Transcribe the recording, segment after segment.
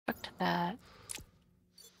that.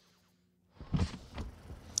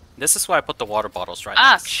 This is why I put the water bottles right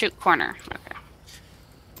next. Chute corner. Okay.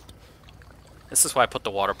 This is why I put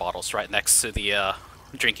the water bottles right next to the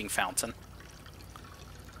drinking fountain.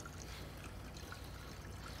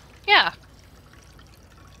 Yeah.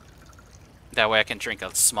 That way I can drink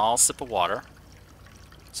a small sip of water,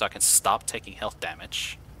 so I can stop taking health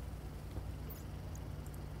damage.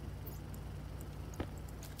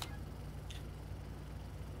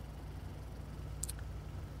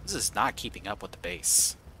 This is not keeping up with the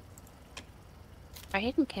base. I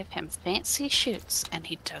didn't give him fancy shoots, and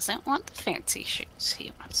he doesn't want the fancy shoots.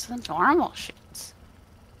 He wants the normal shoots.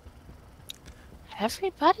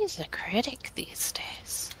 Everybody's a critic these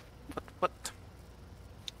days. What?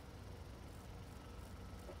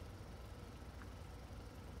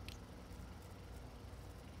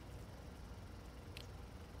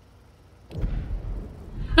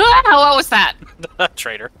 Ah, what was that?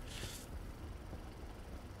 Traitor.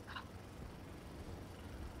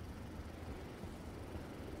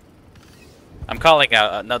 I'm calling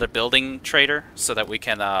out another building trader so that we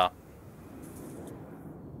can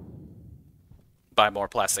buy more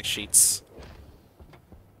plastic sheets.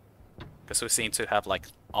 Because we seem to have like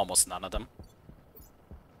almost none of them.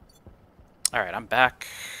 Alright, I'm back.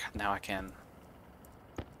 Now I can...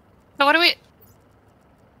 So what do we...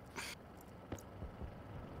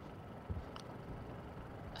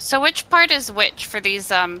 So which part is which for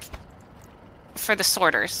these, for the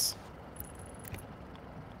sorters?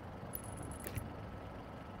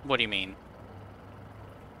 What do you mean?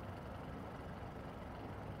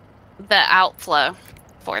 The outflow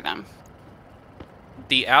for them.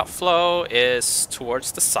 The outflow is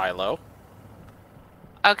towards the silo.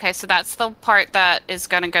 Okay, so that's the part that is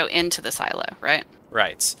going to go into the silo, right?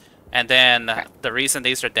 Right. And then Okay. the reason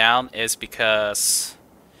these are down is because...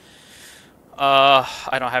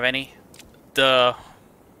 I don't have any. The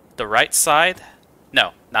right side?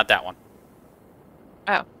 No, not that one.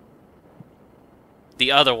 Oh.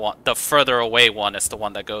 The other one, the further away one, is the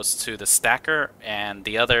one that goes to the stacker, and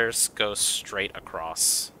the others go straight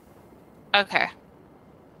across. Okay.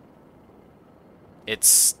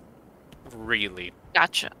 It's really,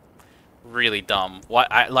 Gotcha. really dumb.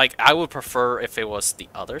 I would prefer if it was the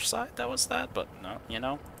other side that was that, but no, you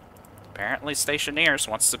know. Apparently Stationeers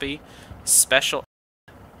wants to be special.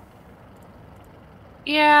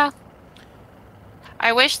 Yeah.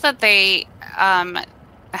 I wish that they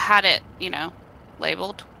had it, you know,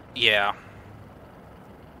 labeled Yeah.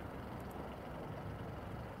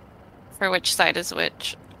 for which side is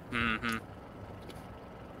which. Mm-hmm.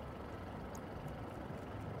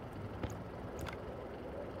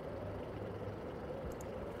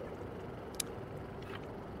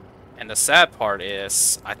 And the sad part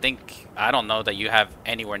is, I don't know that you have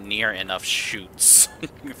anywhere near enough chutes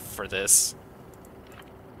for this.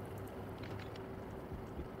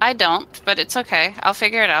 I don't, but it's okay. I'll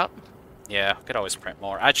figure it out. Yeah, could always print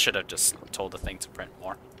more. I should have just told the thing to print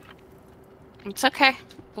more. It's okay.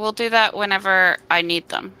 We'll do that whenever I need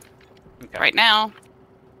them. Okay. Right now,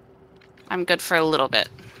 I'm good for a little bit.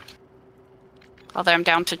 Although I'm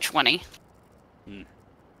down to 20. Hmm.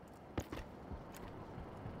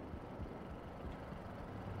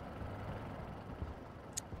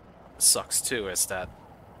 Sucks too is that...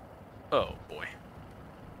 Oh boy.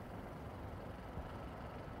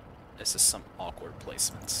 This is some awkward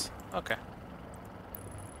placements. Okay.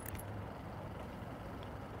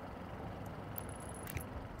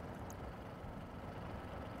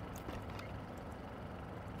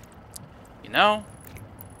 You know,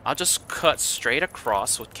 I'll just cut straight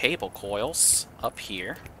across with cable coils up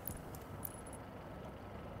here.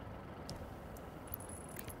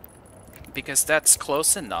 Because that's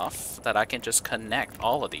close enough that I can just connect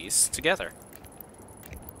all of these together.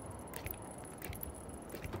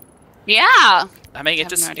 Yeah! I mean, I it have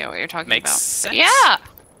just no idea what you're talking makes about. sense. Yeah!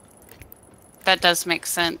 That does make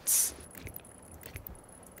sense.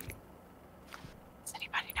 Does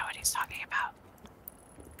anybody know what he's talking about?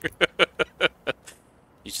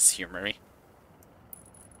 You just humor me.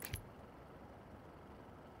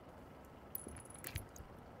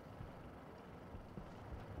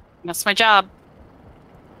 That's my job.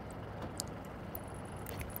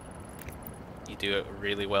 You do it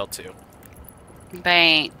really well too.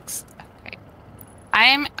 Thanks. Okay.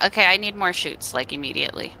 Okay, I need more shoots, like,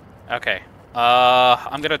 immediately. Okay.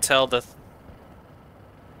 I'm gonna tell the...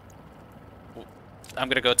 I'm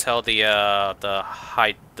gonna go tell the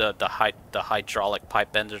hydraulic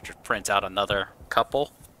pipe bender to print out another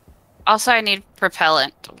couple. Also, I need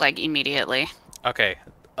propellant, like, immediately. Okay.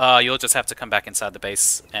 You'll just have to come back inside the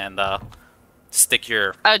base and Stick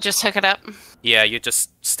your... Oh, just hook it up. Yeah, you just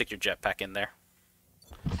stick your jetpack in there.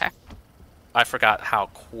 Okay. I forgot how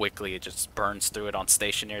quickly it just burns through it on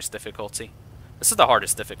Stationeers difficulty. This is the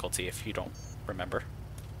hardest difficulty if you don't remember.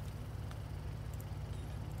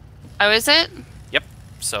 Oh, is it? Yep.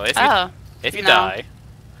 So if you No.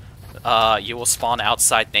 die, you will spawn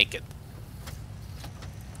outside naked.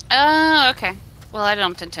 Oh, okay. Well, I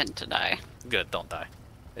don't intend to die. Good, don't die.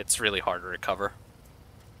 It's really hard to recover.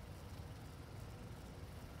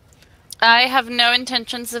 I have no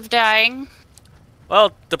intentions of dying.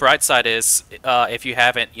 Well, the bright side is, if you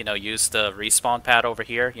haven't, used the respawn pad over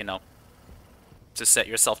here, to set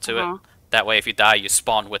yourself to it. That way, if you die, you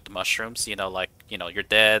spawn with the mushrooms. You're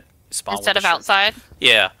dead. You spawn Instead with of the outside?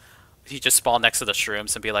 Yeah. You just spawn next to the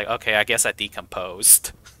shrooms and be like, okay, I guess I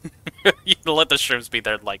decomposed. You let the shrooms be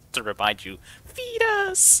there, to remind you, feed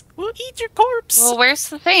us! We'll eat your corpse! Well, where's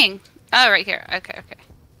the thing? Oh, right here. Okay, okay.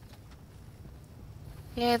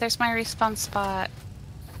 Yeah, there's my respawn spot.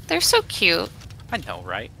 They're so cute. I know,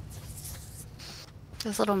 right?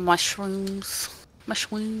 Those little mushrooms.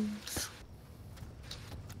 Mushrooms.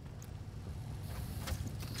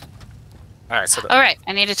 Alright, so Alright,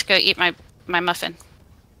 I needed to go eat my muffin.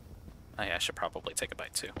 Oh yeah, I should probably take a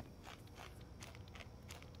bite too.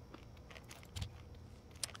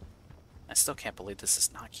 I still can't believe this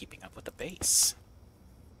is not keeping up with the base.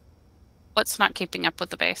 What's not keeping up with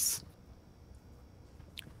the base?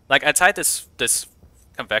 Like, I tied this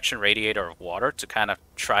convection radiator of water to kind of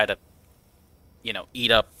try to,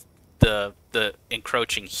 eat up the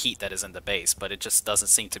encroaching heat that is in the base, but it just doesn't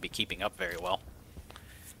seem to be keeping up very well.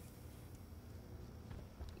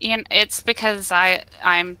 Ian, it's because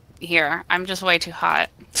I'm here. I'm just way too hot.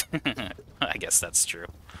 I guess that's true.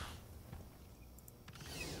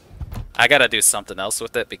 I gotta do something else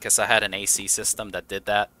with it because I had an AC system that did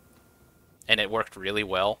that, and it worked really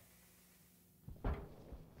well.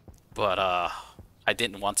 But I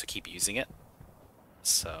didn't want to keep using it,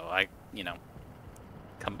 so I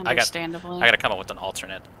Understandably. I gotta come up with an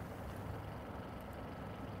alternate.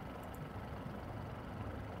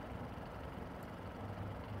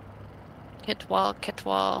 Kit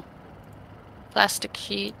wall. Plastic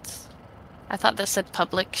sheets. I thought this said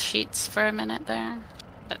public sheets for a minute there.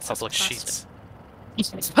 That says Public plastic. sheets.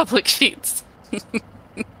 It's public sheets.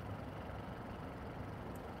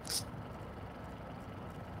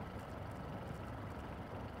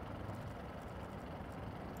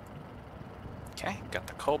 Okay, got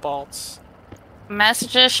the cobalts.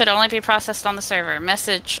 Messages should only be processed on the server.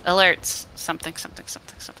 Message alerts something.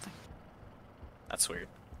 That's weird.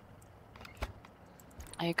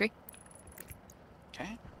 I agree.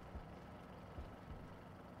 Okay.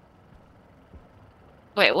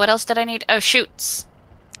 Wait, what else did I need? Oh, chutes.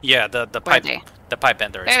 Yeah, the Where are pipe they? the pipe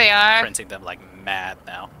bender is There they are. printing them like mad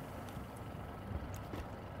now.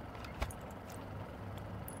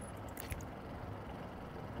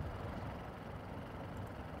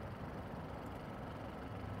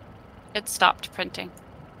 It stopped printing.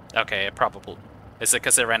 Okay, it probably... Is it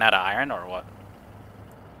because it ran out of iron, or what?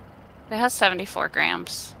 It has 74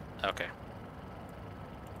 grams. Okay.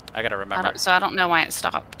 I gotta remember. So I don't know why it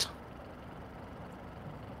stopped.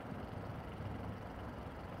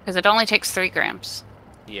 Because it only takes 3 grams.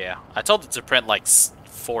 Yeah, I told it to print like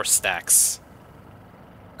 4 stacks.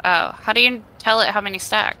 Oh, how do you tell it how many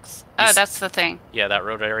stacks? Oh, that's the thing. Yeah, that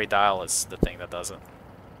rotary dial is the thing that does it.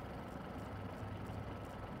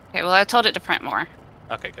 Okay, well I told it to print more.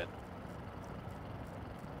 Okay, good.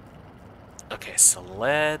 Okay, so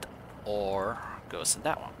lead ore goes in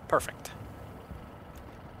that one. Perfect.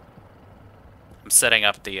 I'm setting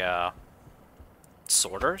up the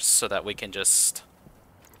sorters so that we can just...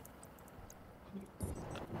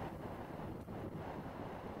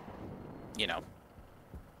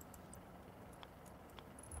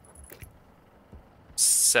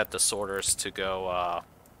 set the sorters to go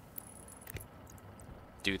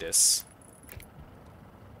do this.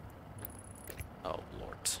 Oh,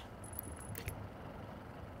 Lord.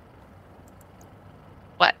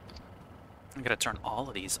 What? I'm gonna turn all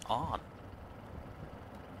of these on.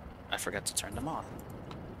 I forgot to turn them on.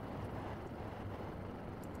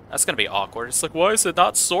 That's gonna be awkward. It's like, why is it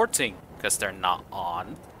not sorting? Because they're not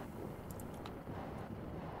on.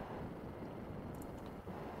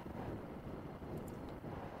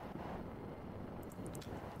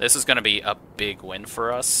 This is gonna be a big win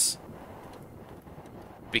for us,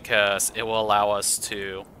 because it will allow us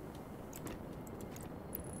to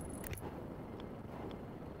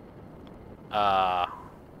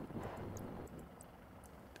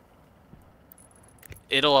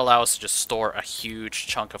it'll allow us to just store a huge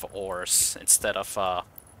chunk of ores instead of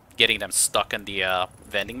getting them stuck in the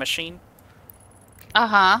vending machine.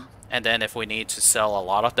 Uh-huh. And then if we need to sell a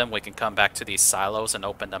lot of them, we can come back to these silos and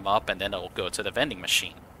open them up, and then it'll go to the vending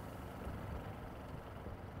machine.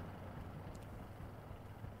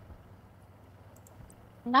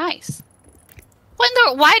 Nice.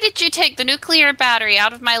 Why did you take the nuclear battery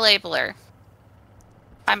out of my labeler?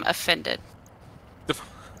 I'm offended.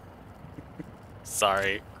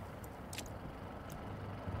 Sorry.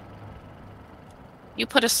 You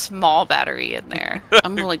put a small battery in there.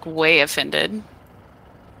 I'm like way offended.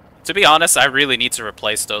 To be honest, I really need to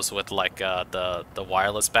replace those with like the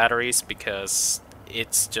wireless batteries because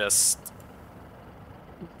it's just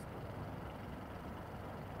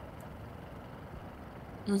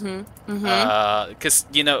because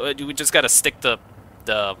you know we just gotta stick the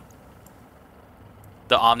the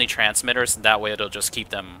Omni transmitters, and that way it'll just keep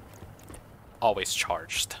them always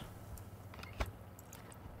charged.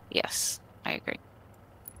 Yes, I agree.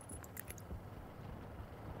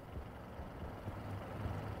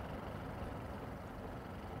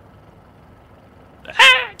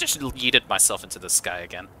 Ah, just yeeted myself into the sky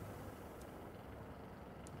again.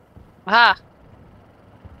 Ah.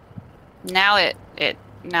 Now it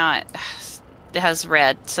has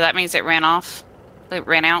red, so that means it ran off. It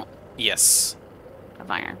ran out Yes. of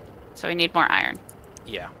iron. So we need more iron.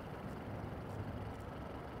 Yeah.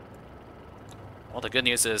 Well, the good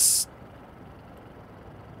news is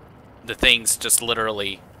the things just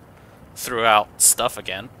literally threw out stuff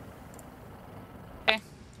again. Okay.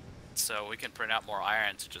 So we can print out more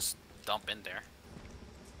iron to just dump in there.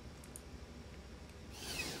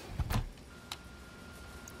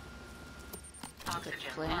 Good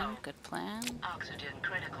plan, good plan. Oxygen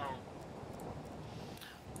critical.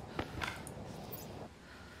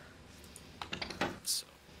 So,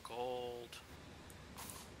 gold.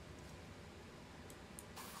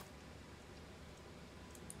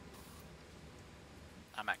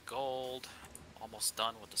 I'm at gold. Almost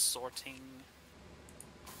done with the sorting.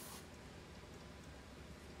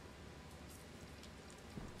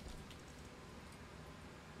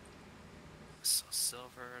 So,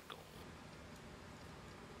 silver, gold.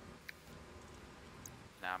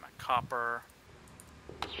 Now I'm at copper.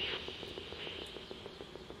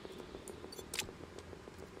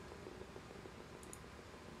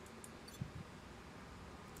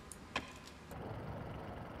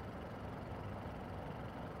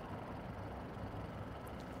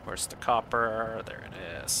 Where's the copper? There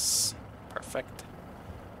it is. Perfect.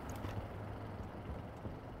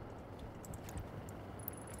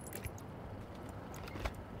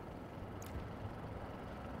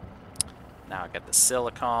 Now I get the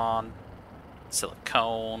silicone.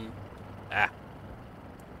 Silicone. Ah.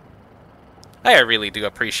 I really do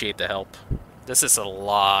appreciate the help. This is a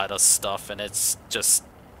lot of stuff, and it's just...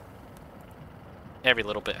 every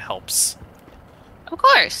little bit helps. Of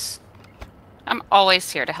course. I'm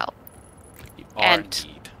always here to help. You are And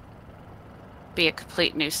indeed. be a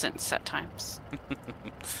complete nuisance at times.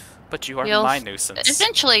 But you are my nuisance.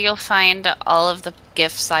 Eventually you'll find all of the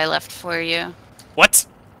gifts I left for you. What?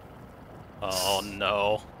 Oh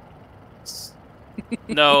no.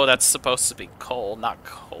 No, that's supposed to be coal, not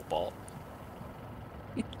cobalt.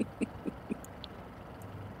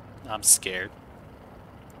 I'm scared.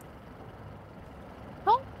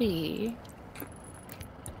 Don't be.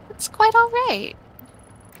 It's quite alright.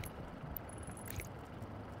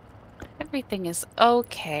 Everything is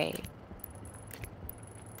okay.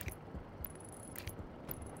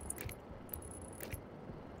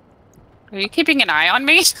 Are you keeping an eye on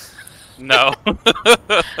me? No.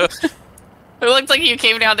 It looks like you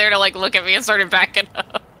came down there to like look at me and started backing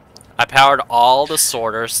up. I powered all the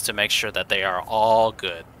sorters to make sure that they are all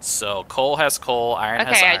good. So coal has coal, iron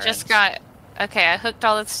has iron. Okay, I just got... Okay, I hooked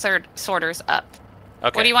all the sorters up.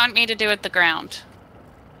 Okay. What do you want me to do at the ground?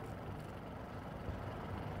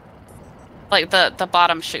 Like the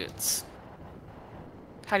bottom chutes.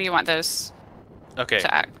 How do you want those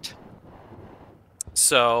to act?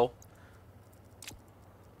 So...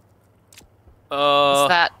 Is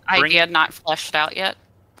that idea not fleshed out yet?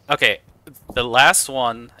 Okay, the last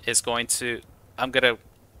one is going to... You're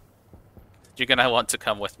gonna want to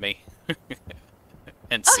come with me.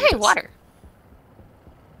 And see hey, this. water.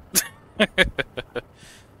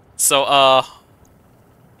 So, Gotta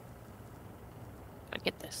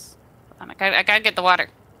get this. Hold on, I gotta get the water.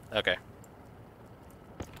 okay.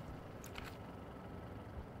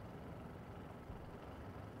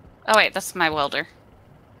 Oh wait, that's my welder.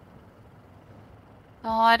 Oh,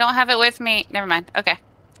 I don't have it with me. Never mind. Okay.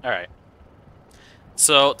 Alright.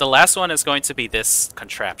 So, the last one is going to be this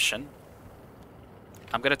contraption.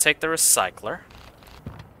 I'm gonna take the recycler.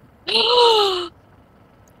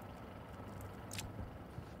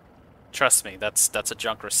 Trust me, that's a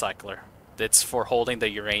junk recycler. It's for holding the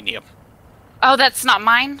uranium. Oh, that's not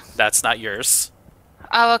mine? That's not yours.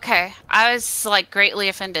 Oh, okay. I was, like, greatly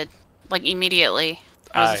offended. Like, immediately.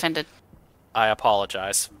 I was I offended. I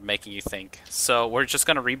apologize for making you think. So we're just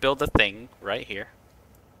gonna rebuild the thing right here.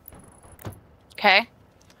 Okay.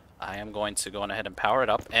 I am going to go on ahead and power it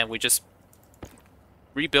up, and we just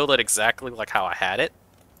rebuild it exactly like how I had it,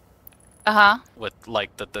 Uh-huh. with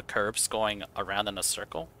like the curves going around in a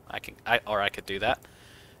circle. I could do that,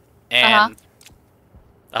 Uh-huh. and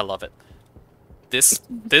I love it.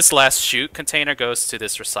 This last chute container goes to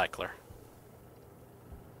this recycler.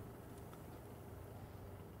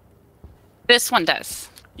 This one does.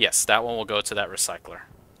 Yes, that one will go to that recycler.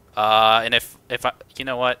 And if I, you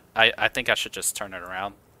know what, I think I should just turn it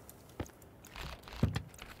around.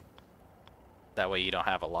 That way you don't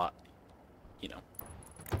have a lot, you know.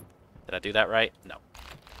 Did I do that right? No.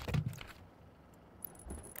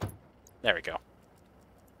 There we go.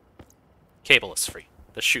 Cable is free.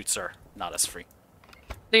 The chutes are not as free.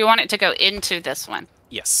 So you want it to go into this one?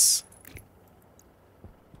 Yes.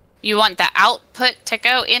 You want the output to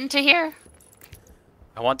go into here?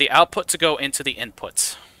 I want the output to go into the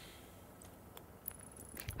input.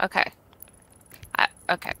 Okay.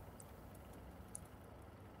 Okay.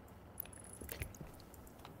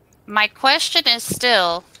 My question is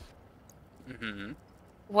still, Mm-hmm.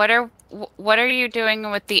 what are you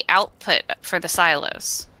doing with the output for the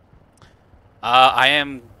silos? I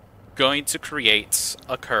am going to create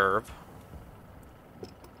a curve.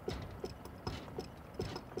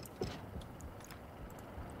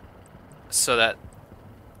 So that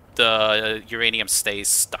the uranium stays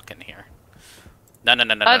stuck in here. No, no,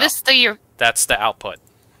 no, no, Oh, no, no. this the That's the output.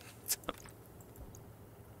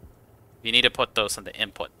 You need to put those in the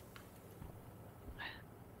input.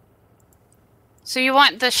 So you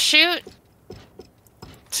want the chute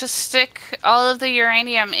to stick all of the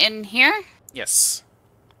uranium in here? Yes.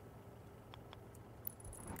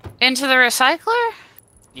 Into the recycler?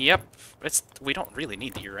 Yep. We don't really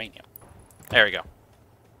need the uranium. There we go.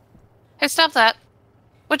 Hey, stop that.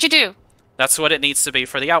 What'd you do? That's what it needs to be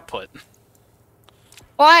for the output.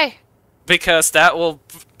 Why? Because that will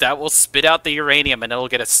spit out the uranium and it'll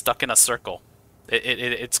get it stuck in a circle.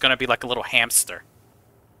 It's gonna be like a little hamster.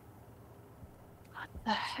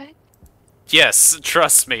 The heck? Yes,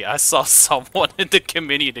 trust me. I saw someone in the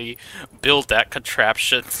community build that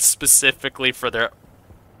contraption specifically for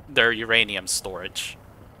their uranium storage.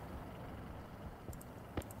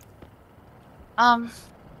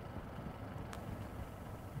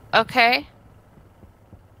 Okay.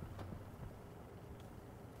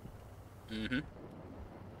 Mm-hmm.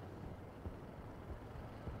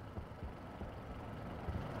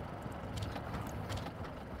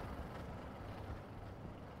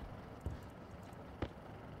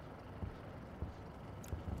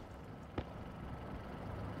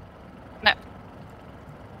 No.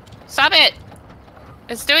 Stop it!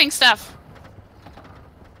 It's doing stuff.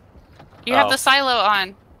 You have Oh. the silo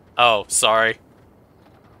on. Oh, sorry.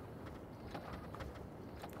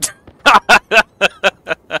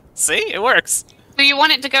 See? It works. So you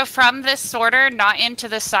want it to go from this sorter, not into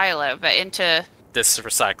the silo, but into... This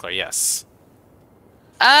recycler, yes.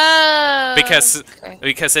 Oh! Okay.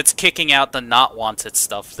 Because it's kicking out the not wanted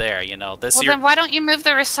stuff there, you know. Well, then why don't you move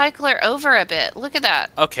the recycler over a bit? Look at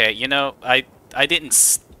that. Okay, you know, I didn't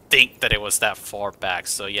think that it was that far back,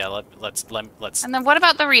 so yeah, let's And then what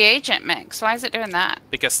about the reagent mix? Why is it doing that?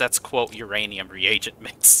 because that's quote uranium reagent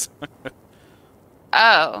mix.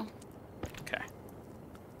 Oh. Okay.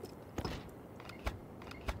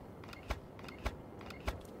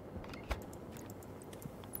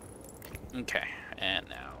 Okay, and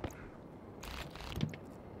now.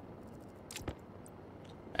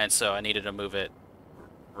 And so I needed to move it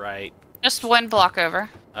right. Just one block over.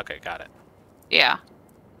 Okay, got it. Yeah.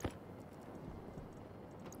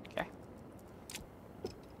 Okay.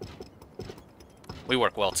 We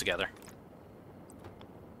work well together.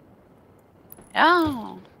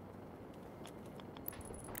 Oh.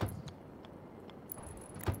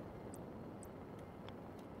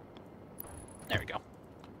 There we go.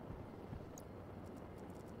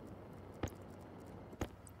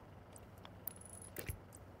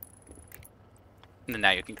 And then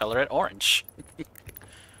now you can color it orange.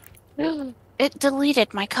 It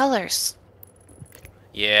deleted my colors.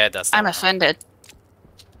 Yeah, it does that. I'm offended.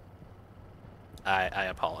 I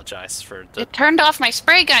apologize for the... It turned off my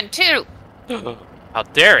spray gun, too. How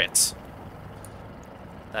dare it!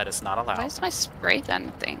 That is not allowed. Why is my spray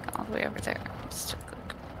gun thing all the way over there? Mr.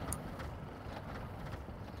 Cook?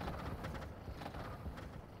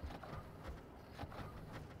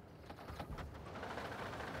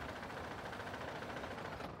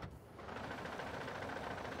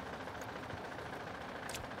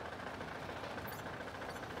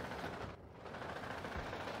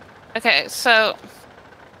 Okay, so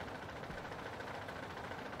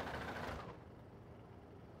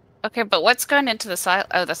okay, but what's going into the silo?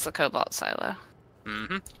 Oh, that's the cobalt silo.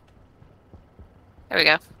 Mm-hmm. There we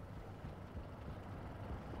go.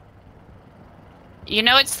 You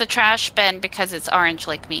know it's the trash bin because it's orange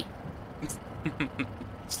like me.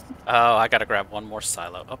 Oh, I gotta grab one more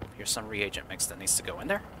silo. Oh, here's some reagent mix that needs to go in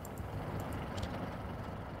there.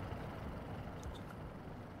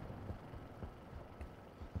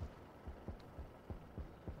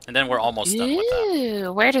 And then we're almost done with that.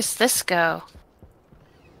 Ooh, where does this go?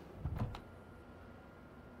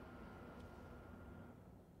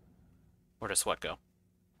 Where does what go?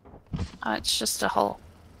 Oh, it's just a hole.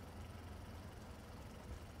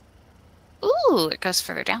 Ooh, it goes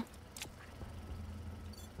further down.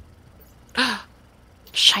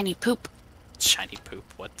 Shiny poop. Shiny poop,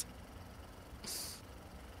 what?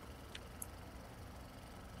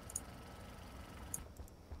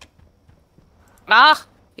 Ah,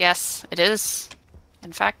 yes, it is.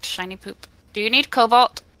 In fact, shiny poop. Do you need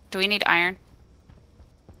cobalt? Do we need iron?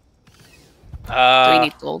 Do we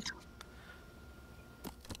need gold?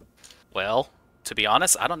 Well, to be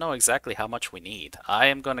honest, I don't know exactly how much we need. I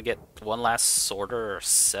am gonna get one last sorter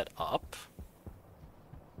set up.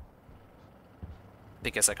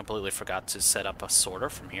 Because I completely forgot to set up a sorter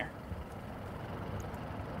from here.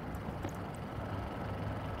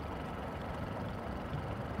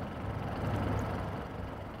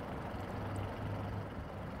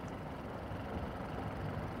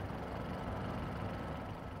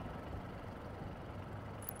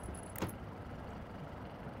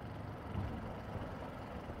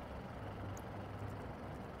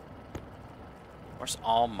 Where's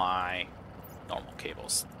all my normal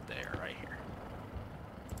cables? There, right here.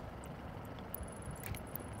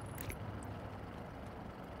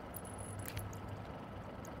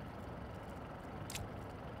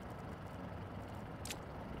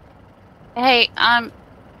 Hey,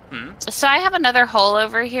 Hmm? so I have another hole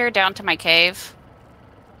over here down to my cave.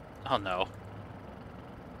 Oh no.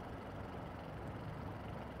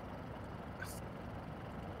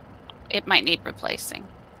 It might need replacing.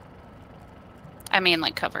 I mean,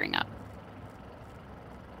 like covering up.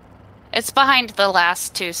 It's behind the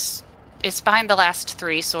last two. It's behind the last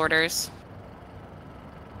three sorters.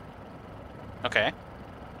 Okay.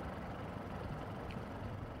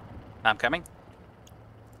 I'm coming.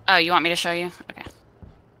 Oh, you want me to show you? Okay.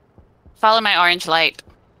 Follow my orange light.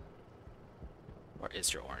 Where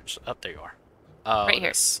is your orange? Oh, there you are. Oh, Right here.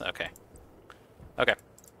 this. Okay. Okay.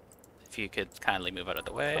 If you could kindly move out of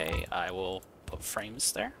the way, I will put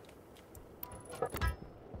frames there.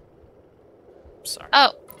 Sorry.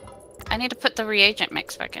 Oh, I need to put the reagent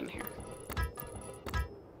mix back in here.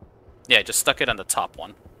 Yeah, just stuck it on the top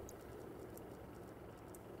one.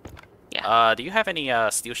 Yeah. Do you have any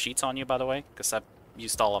steel sheets on you, by the way? Because I've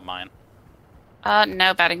used all of mine.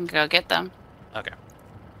 No, but I can go get them. Okay.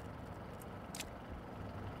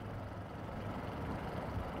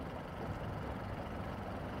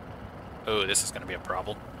 Oh, this is going to be a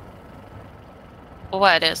problem.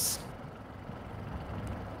 What is?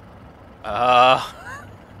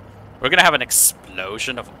 We're going to have an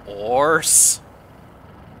explosion of ores.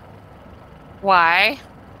 Why?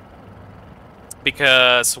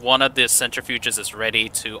 Because one of the centrifuges is ready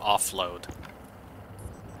to offload.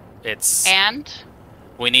 It's... And?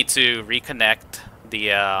 We need to reconnect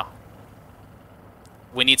the,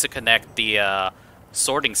 we need to connect the,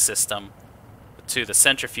 sorting system to the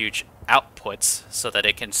centrifuge outputs so that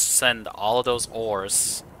it can send all of those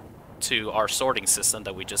ores to our sorting system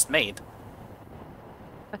that we just made.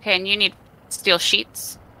 Okay, and you need steel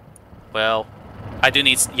sheets? Well, I do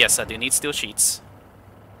need... Yes, I do need steel sheets.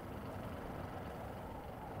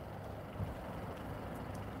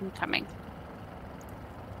 I'm coming.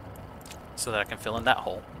 So that I can fill in that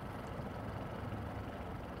hole.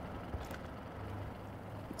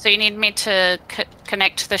 So you need me to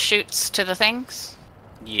connect the chutes to the things?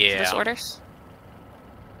 Yeah. To the sorters?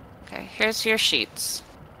 Okay, here's your sheets.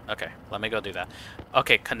 Okay, let me go do that.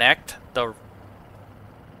 Okay, connect the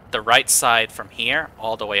right side from here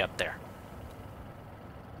all the way up there.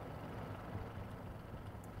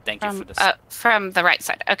 Thank you for this. From the right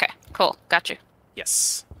side. Okay, cool. Got you.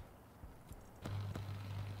 Yes.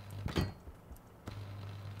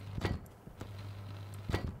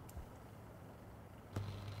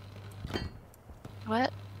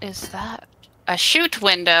 What is that? A chute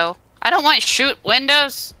window? I don't want chute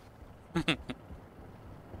windows.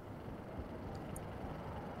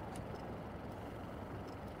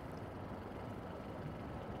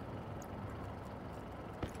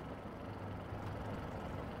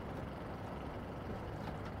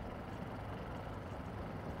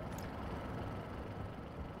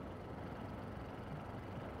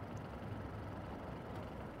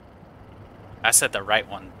 I said the right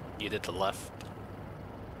one. You did the left.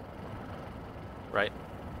 Right?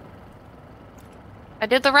 I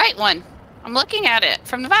did the right one. I'm looking at it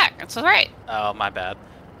from the back. It's the right. Oh, my bad.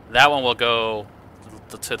 That one will go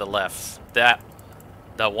to the left. The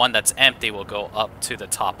one that's empty will go up to the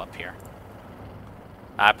top up here.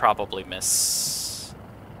 I probably misaligned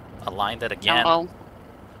it again. No,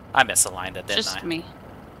 I misaligned it, didn't just I? me.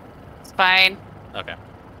 It's fine. Okay.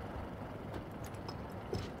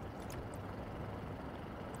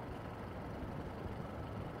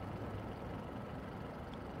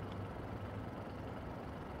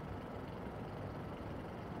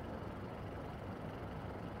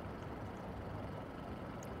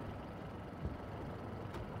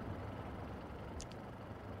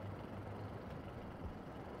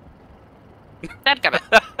 Dadgummit.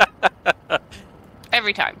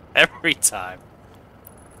 Every time. Every time.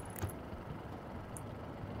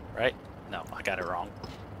 Right? No, I got it wrong.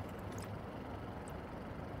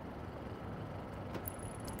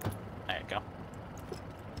 There you go.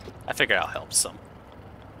 I figure I'll help some.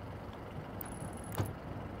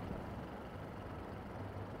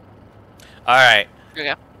 Alright. Here we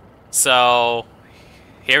go. So,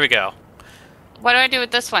 here we go. What do I do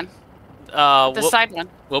with this one? The side one.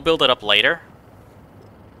 We'll build it up later.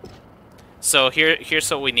 So here's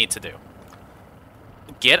what we need to do.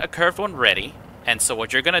 Get a curved one ready, and so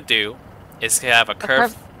what you're gonna do is have a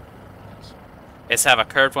curved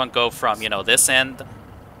one go from, you know, this end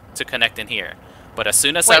to connect in here. But as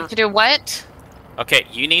soon as Wait, to do what? Okay,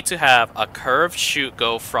 you need to have a curved chute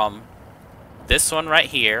go from this one right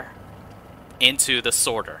here into the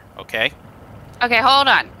sorter, okay? Okay, hold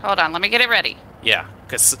on. Hold on. Let me get it ready. Yeah,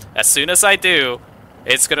 because as soon as I do,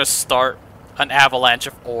 it's gonna start an avalanche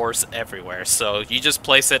of ores everywhere. So you just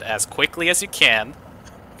place it as quickly as you can.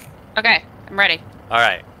 Okay, I'm ready.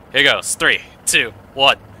 Alright, here goes. 3, 2,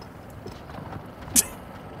 1.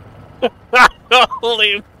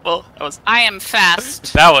 Holy well, I am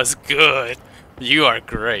fast. that was good. You are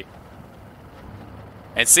great.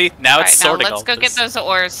 And see, now it's sorting now let's go get those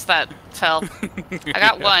ores that fell. I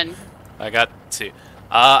got one. I got 2.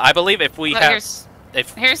 I believe if we have...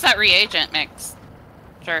 Here's that reagent mix.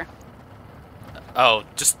 Sure. Oh,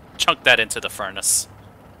 just chunk that into the furnace.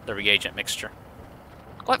 The reagent mixture.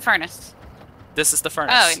 What furnace? This is the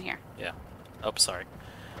furnace. Oh, in here. Yeah. Oh, sorry.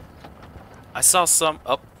 I saw some...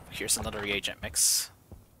 Oh, here's another reagent mix.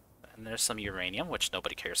 And there's some uranium, which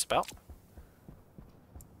nobody cares about.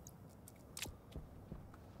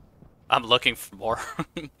 I'm looking for more.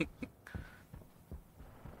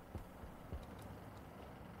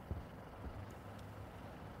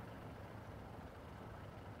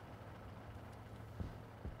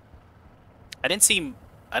 I didn't see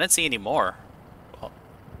any more.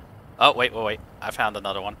 Oh, wait. I found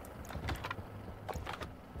another one.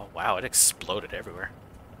 Oh, wow, it exploded everywhere.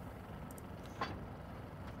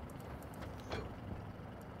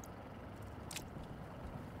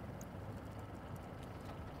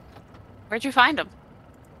 Where'd you find them?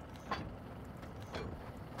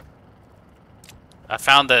 I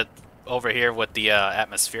found it over here with the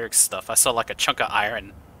atmospheric stuff. I saw like a chunk of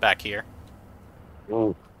iron back here.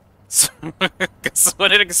 Oh. Because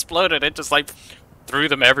when it exploded, it just like threw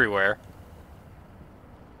them everywhere.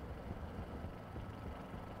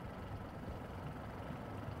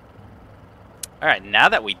 Alright, now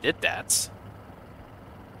that we did that,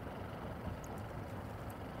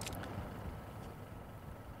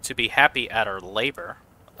 to be happy at our labor,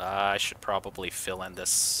 I should probably fill in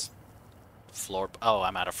this floor. Oh,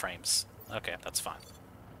 I'm out of frames. Okay, that's fine.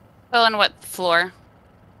 Fill in what floor?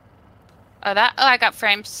 Oh, that. Oh, I got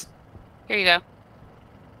frames. Here you go.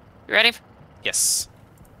 You ready? Yes.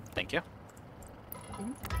 Thank you.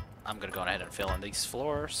 I'm gonna go ahead and fill in these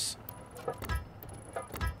floors.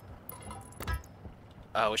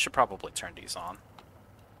 We should probably turn these on.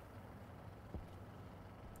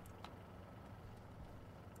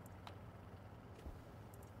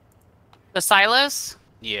 The silos?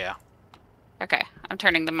 Yeah. Okay, I'm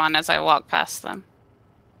turning them on as I walk past them.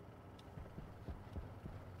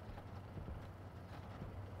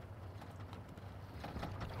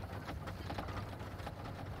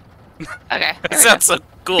 Okay. That sounds so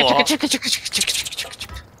cool.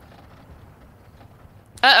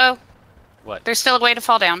 Uh-oh. What? There's still a way to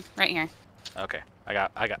fall down. Right here. Okay. I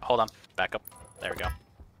got, hold on. Back up. There we go.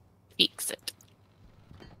 Exit.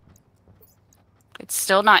 It's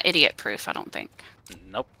still not idiot-proof, I don't think.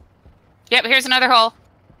 Nope. Yep, here's another hole.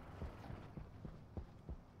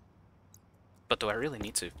 But do I really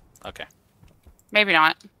need to? Okay. Maybe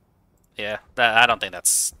not. Yeah, I don't think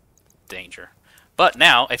that's danger. But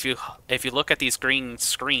now, if you look at these green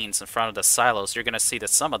screens in front of the silos, you're gonna see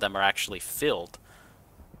that some of them are actually filled.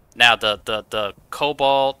 Now the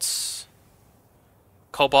cobalt,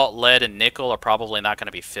 lead, and nickel are probably not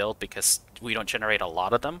gonna be filled because we don't generate a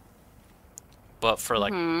lot of them. But for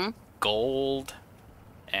like Mm-hmm. gold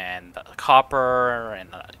and copper and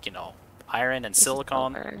iron and This is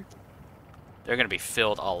silicon, silver. they're gonna be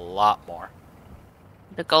filled a lot more.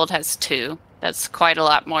 The gold has 2. That's quite a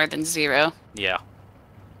lot more than 0. Yeah.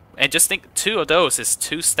 And just think, 2 of those is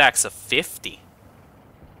 2 stacks of 50.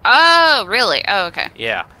 Oh, really? Oh, okay.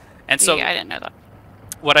 Yeah. And Yeah, so I didn't know that.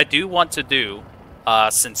 what I do want to do,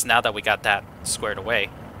 since now that we got that squared away,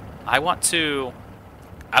 I want to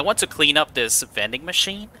clean up this vending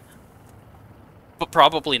machine, but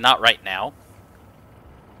probably not right now.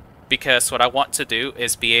 Because what I want to do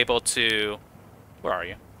is be able to... Where are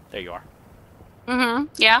you? There you are. Mm-hmm.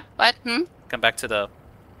 Yeah, what? Hmm? Come back to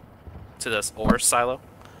this ore silo.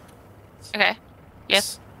 Okay.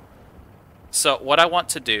 Yes. So what I want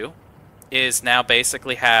to do is now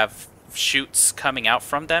basically have chutes coming out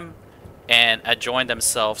from them and adjoin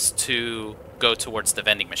themselves to go towards the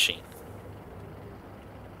vending machine.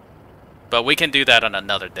 But we can do that on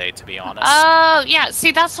another day, to be honest. Oh, yeah.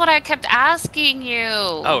 See, that's what I kept asking you.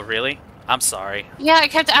 Oh, really? I'm sorry. Yeah, I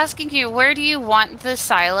kept asking you, where do you want the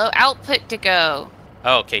silo output to go?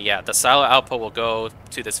 Oh, okay, yeah. The silo output will go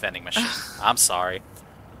to this vending machine. I'm sorry.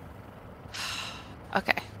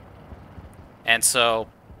 Okay. And so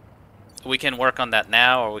we can work on that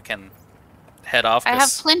now, or we can head off. I have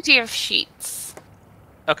plenty of sheets.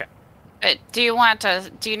 Okay. But do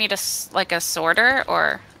you need like a sorter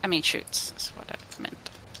or, I mean, chutes is what I meant.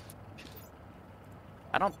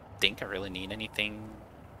 I don't think I really need anything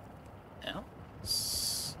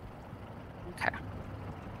else. Okay.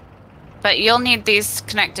 But you'll need these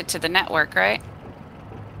connected to the network, right?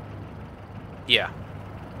 Yeah.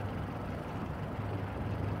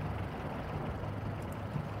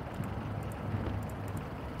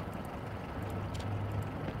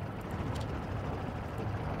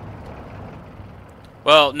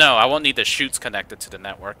 Well, no, I won't need the chutes connected to the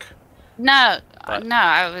network. No, But- no,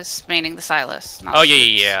 I was meaning the silos. Not Oh the yeah,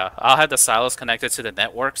 chutes. yeah, yeah. I'll have the silos connected to the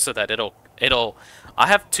network so that it'll. I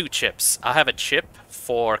have 2 chips. I have a chip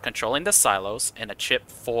for controlling the silos and a chip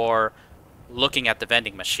for looking at the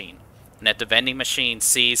vending machine. And if the vending machine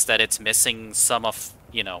sees that it's missing some of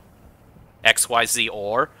XYZ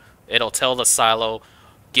ore, it'll tell the silo,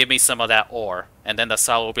 "Give me some of that ore," and then the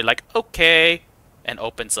silo will be like, "Okay," and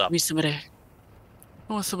opens up. Give me some of that.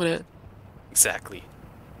 I want some of that. Exactly.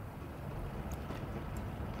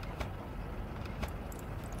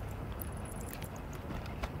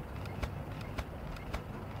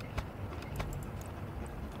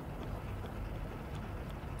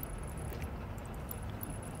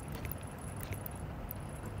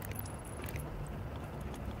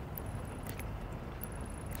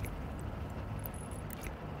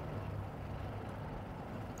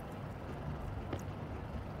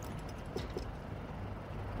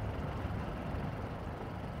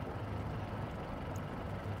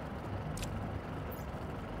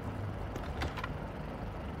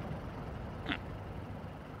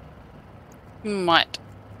 What?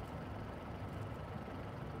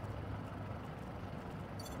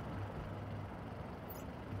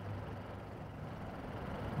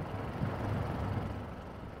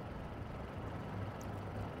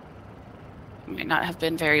 May not have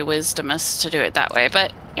been very wisdomous to do it that way,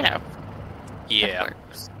 but you know, it Yeah.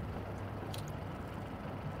 works.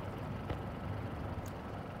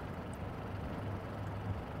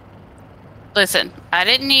 Listen, I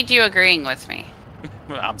didn't need you agreeing with me.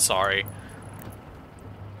 I'm sorry.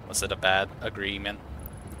 Was it a bad agreement?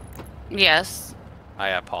 Yes, I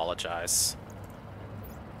apologize.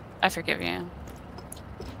 I forgive you.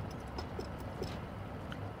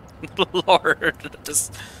 Lord,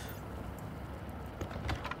 just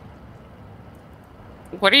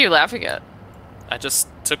What are you laughing at? I just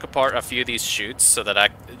took apart a few of these chutes so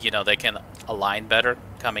that they can align better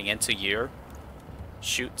coming into your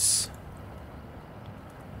chutes.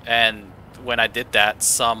 And when I did that,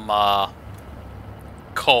 some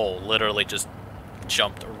coal literally just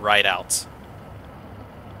jumped right out.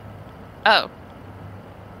 Oh.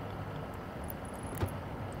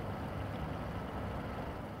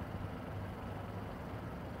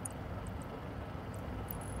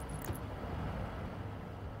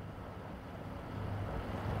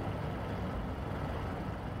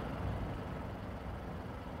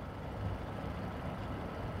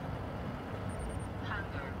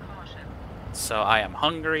 So I am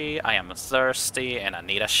hungry, I am thirsty, and I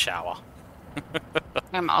need a shower.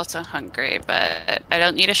 I'm also hungry, but I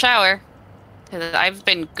don't need a shower. Because I've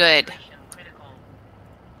been good.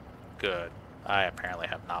 Good. I apparently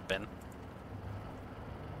have not been.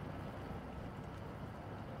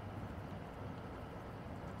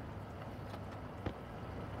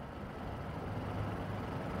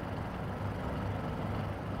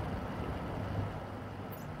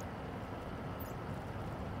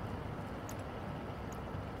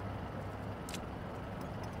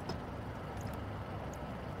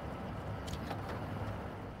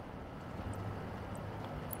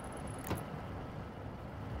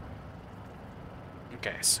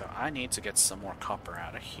 Okay, so I need to get some more copper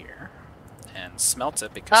out of here and smelt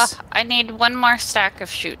it because... I need one more stack of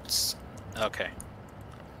chutes. Okay.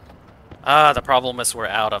 The problem is we're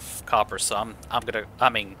out of copper, so I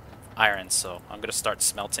mean iron, so I'm gonna start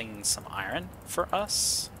smelting some iron for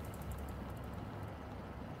us.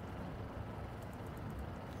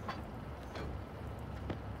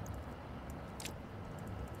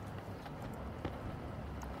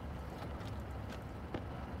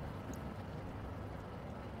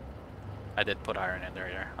 I did put iron in there,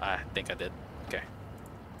 yeah. I think I did. Okay.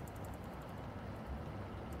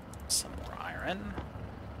 Some more iron.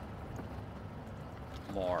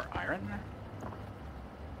 More iron.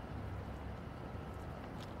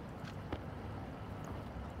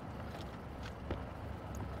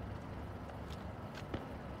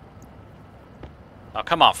 Oh,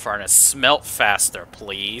 come on, furnace. Smelt faster,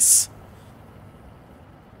 please.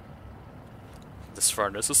 This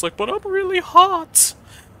furnace is like, but I'm really hot.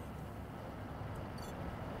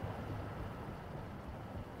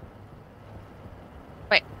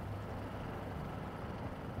 Wait.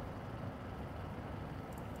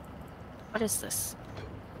 What is this?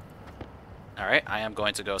 Alright, I am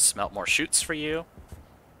going to go smelt more chutes for you.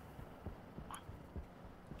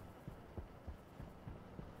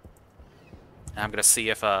 And I'm going to see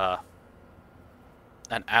if an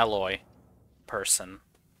alloy person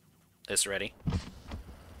is ready.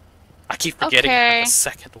 I keep forgetting I have a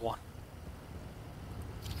second one.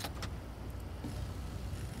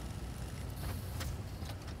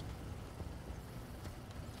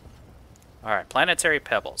 Alright, planetary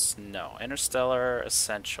pebbles. No. Interstellar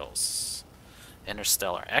essentials.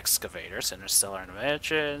 Interstellar excavators. Interstellar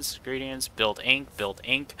inventions. Ingredients. Build ink. Build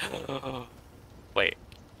ink. Wait.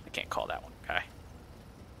 I can't call that one guy.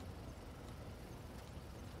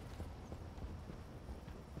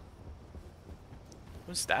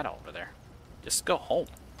 Who's that over there? Just go home.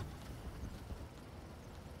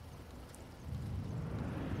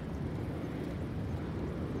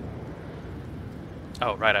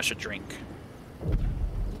 Oh, right, I should drink.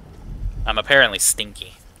 I'm apparently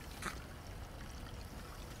stinky.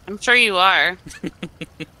 I'm sure you are.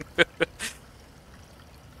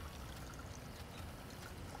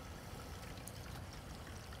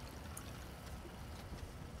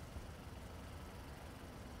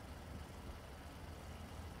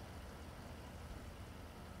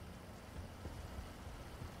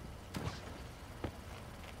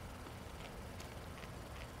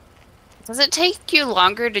 Does it take you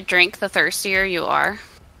longer to drink the thirstier you are?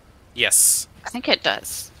 Yes. I think it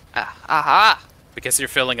does. Aha! Because you're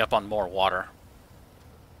filling up on more water.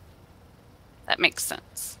 That makes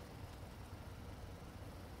sense.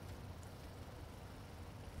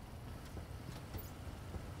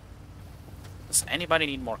 Does anybody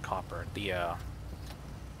need more copper?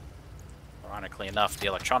 Ironically enough, the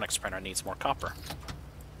electronics printer needs more copper.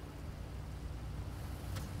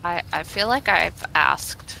 I feel like I've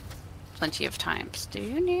asked plenty of times, do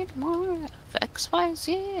you need more of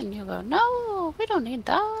XYZ? And you go, no, we don't need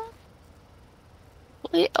that.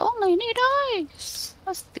 We only need ice.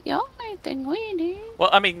 That's the only thing we need.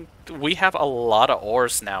 Well, I mean, we have a lot of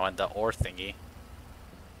ores now in the ore thingy.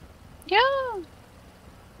 Yeah.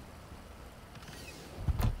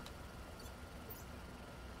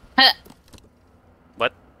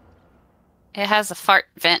 What? It has a fart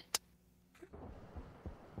vent.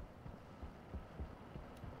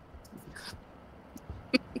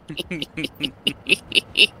 It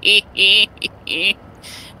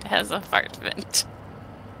has a fart vent.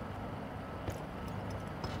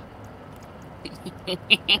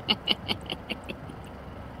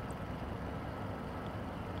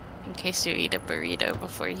 In case you eat a burrito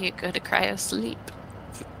before you go to cryo sleep.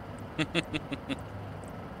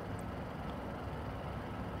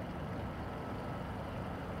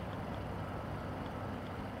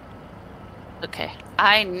 Okay,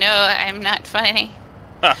 I know I'm not funny.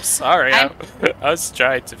 I'm sorry. I was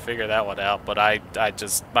trying to figure that one out, but I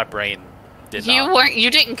just, my brain did not.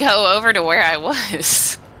 You didn't go over to where I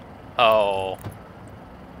was. Oh.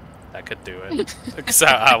 That could do it. Because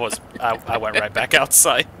I went right back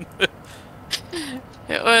outside.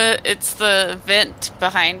 It's the vent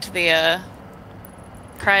behind the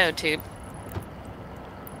cryo tube.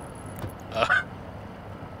 Uh,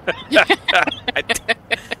 I, th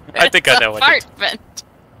I think I It's a know what fart vent.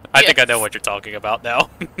 I think I know Yes. what you're talking about now.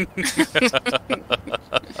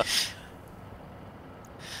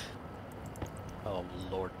 Oh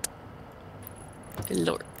Lord.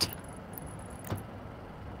 Lord.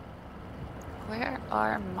 Where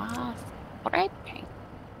are my spray paint?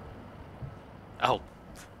 Oh,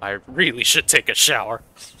 I really should take a shower.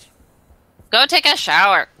 Go take a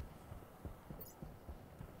shower.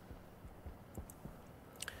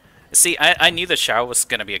 See, I knew the shower was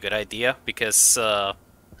gonna be a good idea because,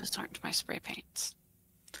 Those aren't my spray paints.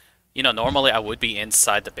 you know, normally I would be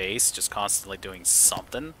inside the base just constantly doing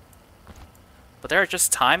something. But there are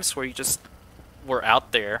just times where you just were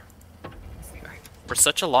out there for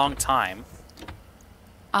such a long time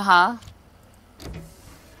Uh-huh.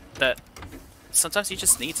 that sometimes you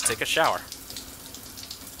just need to take a shower.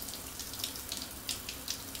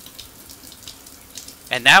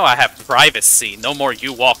 And now I have privacy. No more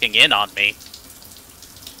you walking in on me.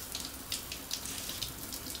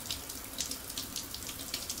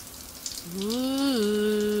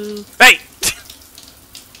 Ooh. Hey!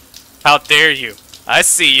 How dare you? I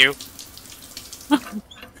see you.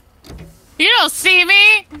 You don't see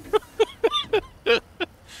me!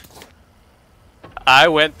 I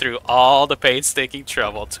went through all the painstaking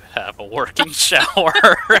trouble to have a working shower,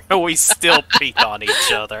 and we still peek on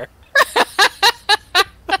each other.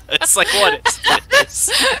 It's like, what is this?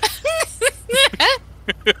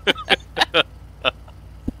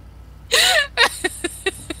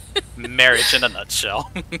 Marriage in a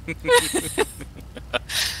nutshell.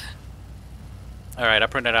 Alright, I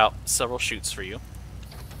printed out several chutes for you.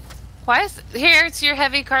 Why is here? It's your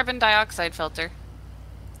heavy carbon dioxide filter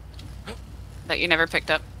that you never picked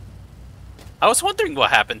up. I was wondering what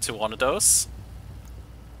happened to one of those.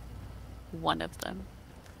 One of them.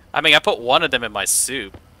 I mean, I put one of them in my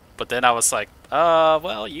soup, but then I was like,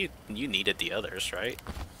 well, you needed the others, right?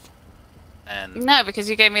 And No, because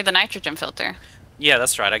you gave me the nitrogen filter. yeah,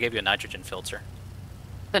 that's right. I gave you a nitrogen filter.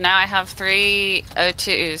 So now I have 3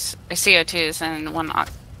 O2s, or CO2s, and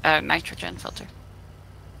 1 nitrogen filter.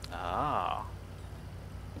 Ah.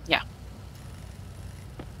 Yeah.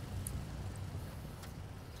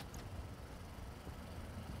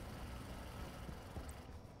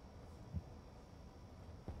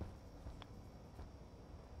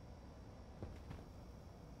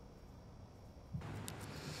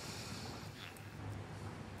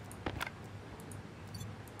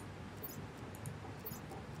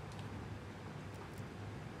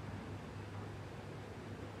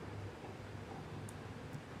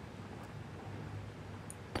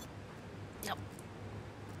 Yep.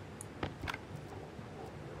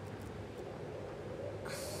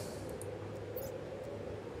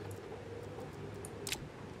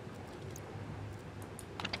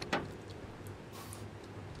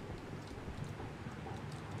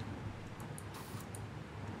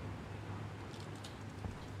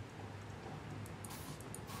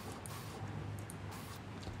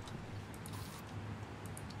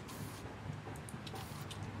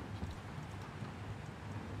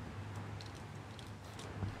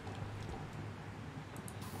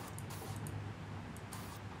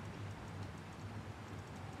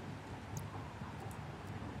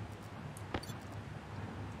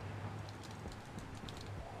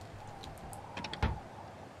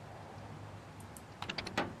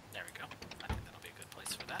 There we go. I think that'll be a good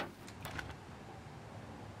place for that.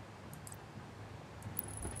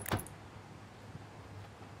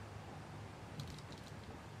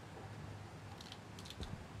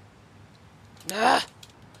 Ugh.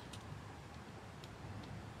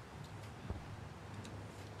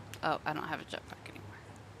 Oh, I don't have a jetpack anymore.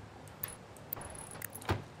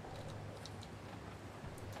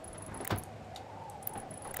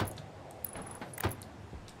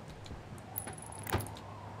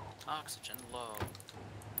 Oxygen low.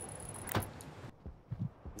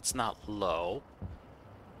 It's not low.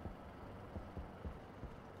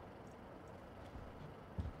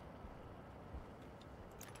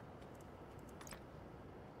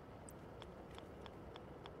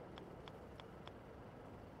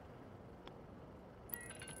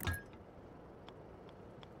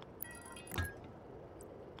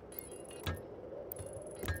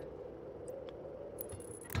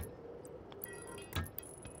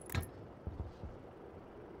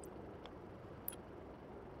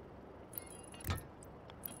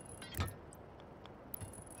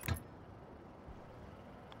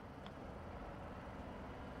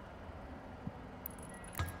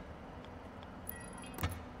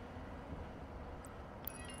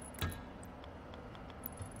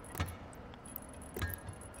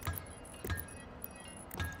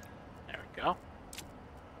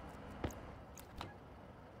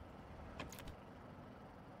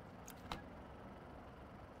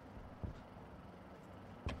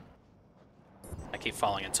 keep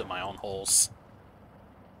falling into my own holes.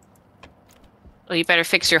 Well, you better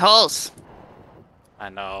fix your holes. I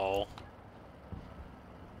know.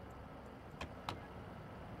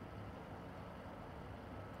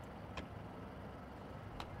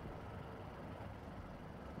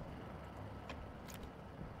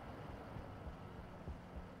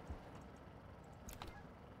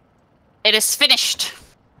 It is finished.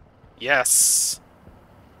 Yes.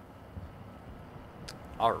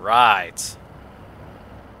 All right.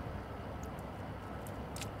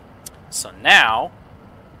 So now,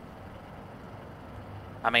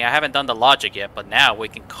 I mean, I haven't done the logic yet, but now we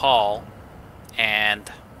can call and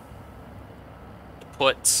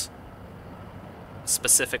put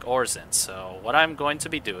specific ores in. So what I'm going to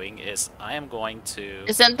be doing is I am going to...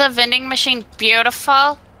 Isn't the vending machine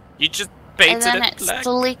beautiful? You just And painted then it it's black.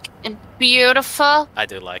 sleek and beautiful. I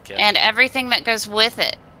do like it. And everything that goes with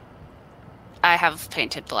it, I have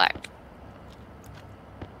painted black.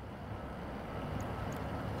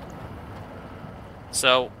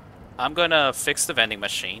 So I'm gonna fix the vending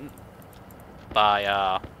machine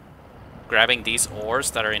by grabbing these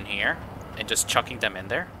ores that are in here and just chucking them in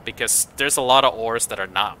there, because there's a lot of ores that are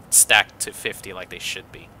not stacked to 50 like they should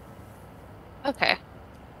be. Okay.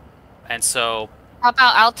 And so How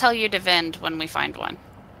about I'll tell you to vend when we find one.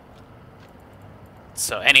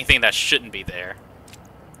 anything that shouldn't be there,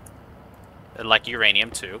 like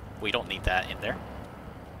uranium too, we don't need that in there.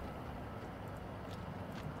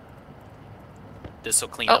 This will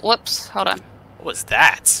clean up. Whoops. Hold on. What was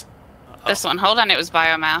that? Uh-oh. This one. Hold on. It was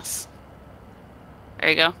biomass. There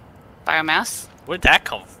you go. Biomass. Where'd that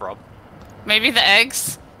come from? Maybe the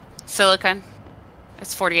eggs. Silicon.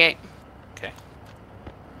 It's 48. Okay.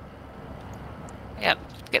 Yep.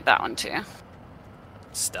 Get that one too.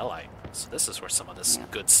 Stellite. So this is where some of this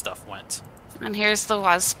good stuff went. And here's the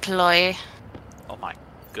wasploy. Oh my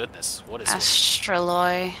goodness. What is it?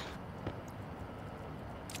 Astraloy.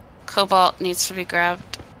 Cobalt needs to be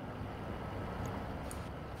grabbed.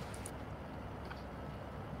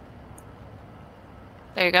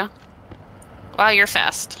 There you go. Wow, you're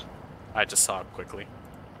fast. I just saw it quickly.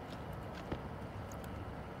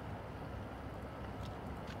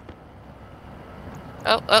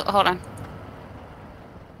 Oh, hold on.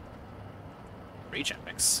 Regen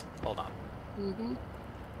mix. Hold on. Mm-hmm.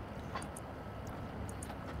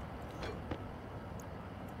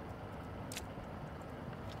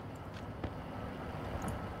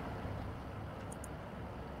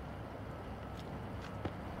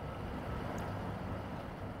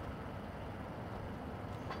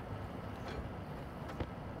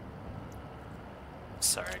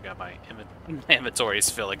 Sorry, I got my inventory is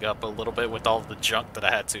filling up a little bit with all the junk that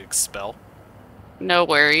I had to expel. No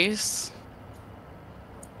worries.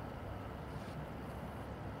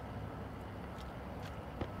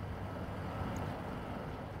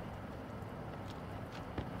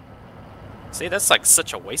 See, that's like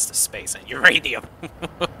such a waste of space and uranium.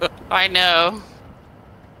 I know.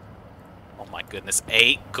 Oh my goodness,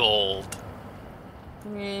 8 gold.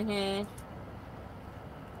 Mm-hmm.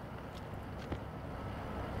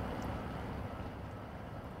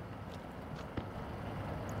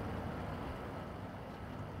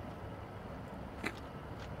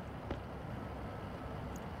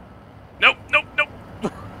 Nope, nope, nope.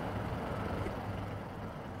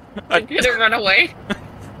 Did it run away?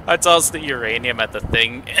 I tossed the uranium at the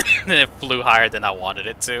thing and it flew higher than I wanted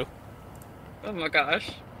it to. Oh my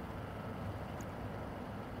gosh.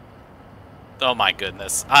 Oh my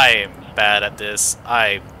goodness, I am bad at this.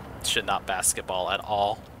 I should not basketball at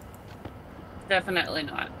all. Definitely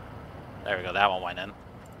not. There we go, that one went in.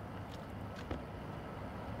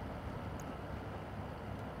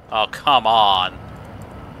 Oh, come on.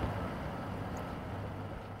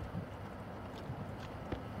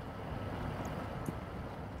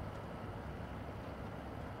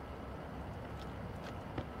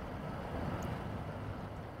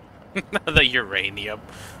 The uranium.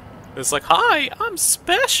 It's like, hi, I'm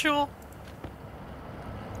special.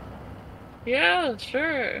 Yeah,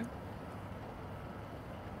 sure.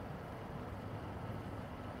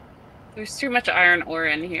 There's too much iron ore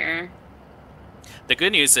in here. The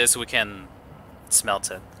good news is we can smelt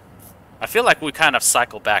it. I feel like we kind of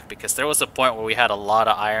cycle back because there was a point where we had a lot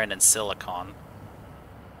of iron and silicon.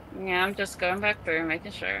 Yeah, I'm just going back through,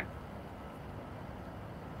 making sure.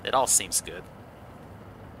 It all seems good.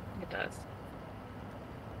 It does.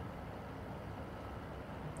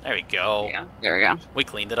 There we go. Yeah, there we go. We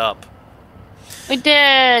cleaned it up. We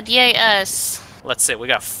did! Yay, us! Let's see, we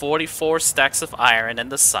got 44 stacks of iron in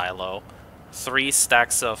the silo, 3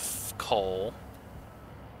 stacks of coal,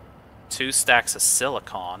 2 stacks of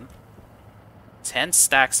silicon, 10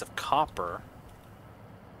 stacks of copper,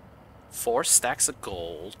 4 stacks of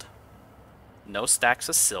gold. No stacks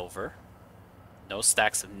of silver. No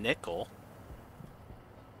stacks of nickel.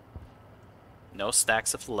 No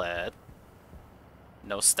stacks of lead.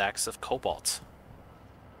 No stacks of cobalt.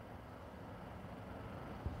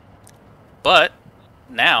 But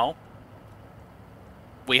now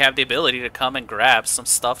we have the ability to come and grab some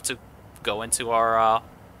stuff to go into our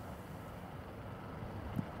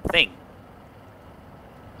thing.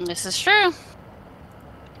 This is true.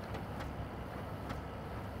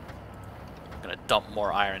 I'm gonna dump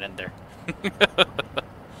more iron in there.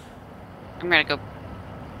 I'm gonna go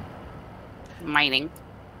mining.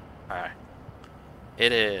 Alright.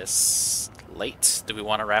 It is late. Do we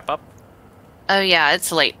want to wrap up? Oh yeah,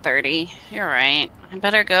 it's late 30. You're right. I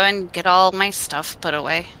better go and get all my stuff put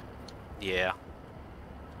away. Yeah.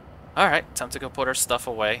 Alright, time to go put our stuff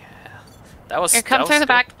away. That was Here, come that through was the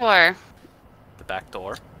back door. The back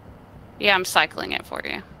door? Yeah, I'm cycling it for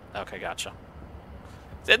you. Okay, gotcha.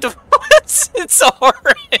 It's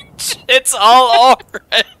orange! It's all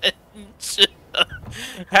orange!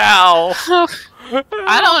 How?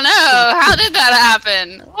 I don't know. How did that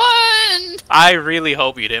happen? What? I really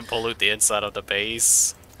hope you didn't pollute the inside of the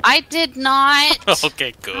base. I did not.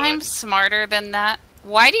 Okay, good. I'm smarter than that.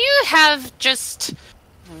 Why do you have just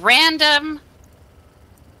random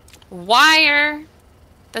wire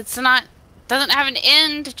that's doesn't have an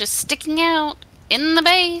end just sticking out in the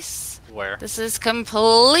base? Where? This is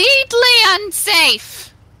completely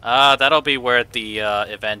unsafe. That'll be where the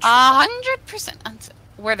eventual 100% unsafe.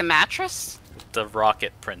 Where the mattress? the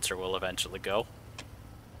rocket printer will eventually go.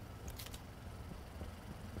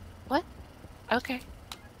 What? Okay.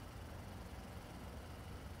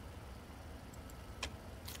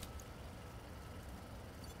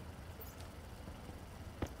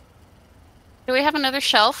 Do we have another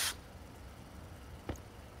shelf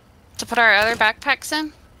to put our other backpacks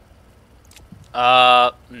in?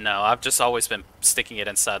 No. I've just always been sticking it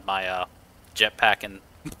inside my jetpack and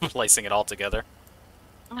placing it all together.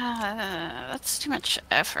 That's too much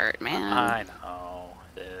effort, man. I know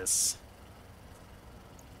it is.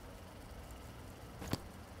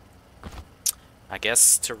 I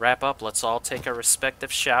guess to wrap up, let's all take our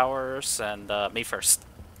respective showers, and me first.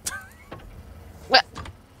 What?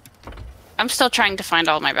 I'm still trying to find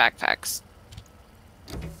all my backpacks.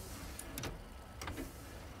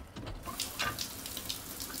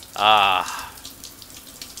 Ah,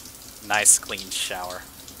 nice clean shower.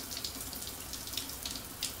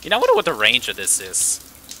 You know, I wonder what the range of this is.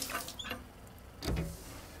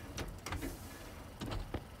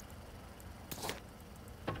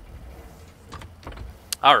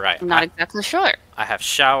 Alright. I'm not exactly sure. I have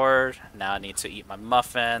showered. Now I need to eat my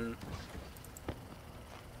muffin.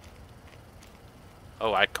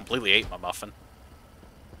 Oh, I completely ate my muffin.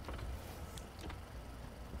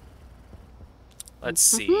 Let's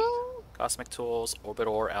see. Cosmic Tools,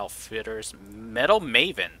 Orbitor Outfitters, Metal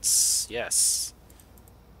Mavens. Yes.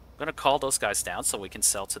 I'm gonna call those guys down so we can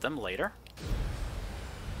sell to them later.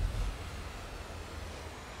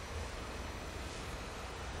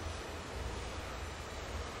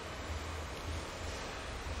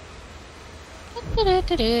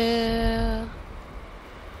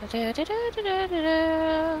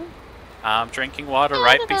 I'm drinking water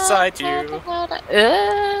right beside you.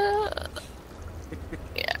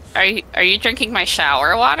 Yeah. Are you drinking my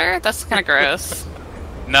shower water? That's kind of gross.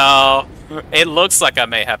 No, it looks like I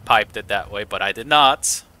may have piped it that way, but I did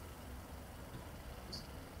not.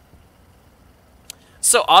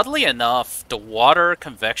 So oddly enough, the water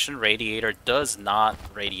convection radiator does not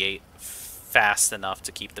radiate fast enough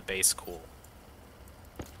to keep the base cool.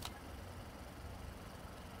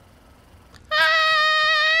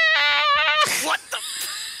 What the?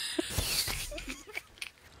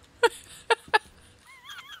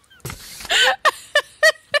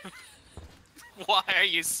 Why are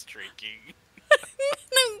you streaking?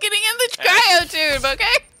 I'm getting in the cryo tube,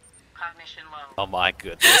 okay? Cognition low. Oh my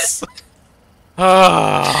goodness.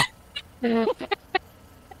 Ah.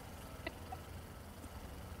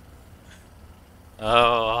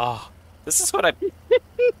 Oh, this is what I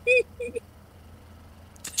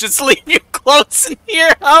just leave you close in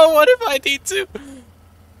here. How? What if I need to?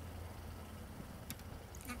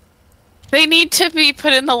 They need to be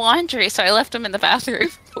put in the laundry, so I left them in the bathroom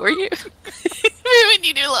for you. When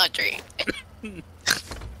you do laundry.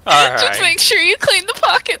 All right. Just make sure you clean the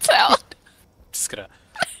pockets out. Just gonna.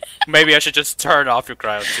 Maybe I should just turn off your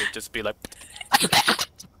cryo tube. Just be like.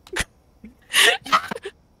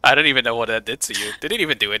 I don't even know what that did to you. Did it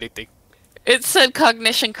even do anything? It said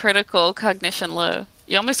cognition critical, cognition low.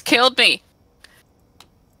 You almost killed me.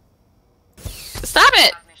 Stop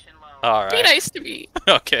it! Cognition low. All Be right. nice to me.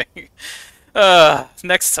 Okay.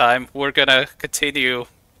 Next time we're gonna continue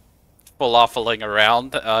falafeling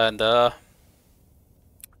around, and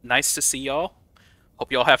nice to see y'all.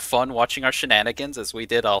 Hope y'all have fun watching our shenanigans, as we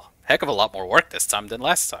did a heck of a lot more work this time than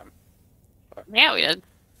last time. Yeah, we did.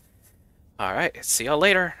 All right. See y'all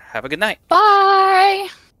later. Have a good night. Bye.